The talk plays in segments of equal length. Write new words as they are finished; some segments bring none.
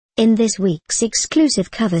In this week's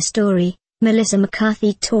exclusive cover story, Melissa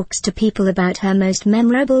McCarthy talks to people about her most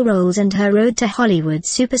memorable roles and her road to Hollywood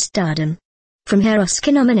superstardom. From her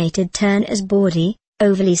Oscar-nominated turn as bawdy,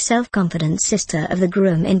 overly self-confident sister of the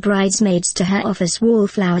groom in Bridesmaids to her office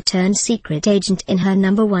wallflower turned secret agent in her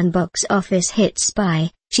 #1 box office hit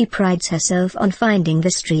Spy, she prides herself on finding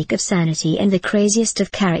the streak of sanity in the craziest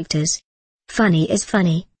of characters. Funny is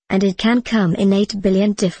funny, and it can come in 8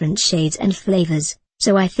 billion different shades and flavors,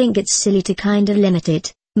 so I think it's silly to kinda limit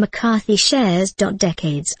it, McCarthy shares.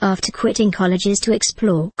 Decades after quitting colleges to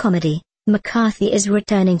explore comedy, McCarthy is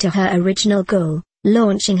returning to her original goal,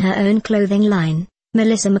 launching her own clothing line,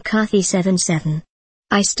 Melissa McCarthy 77.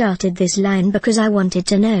 I started this line because I wanted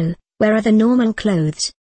to know, where are the normal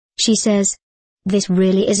clothes? She says. This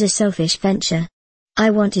really is a selfish venture. I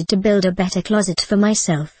wanted to build a better closet for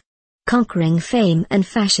myself. Conquering fame and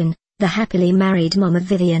fashion, the happily married mom of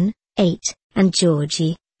Vivian, 8, and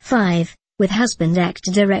Georgie, 5, with husband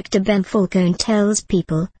actor-director Ben Falcone tells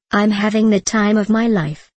people, I'm having the time of my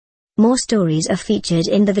life. More stories are featured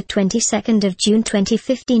in the 22nd of June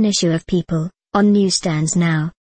 2015 issue of People, on newsstands now.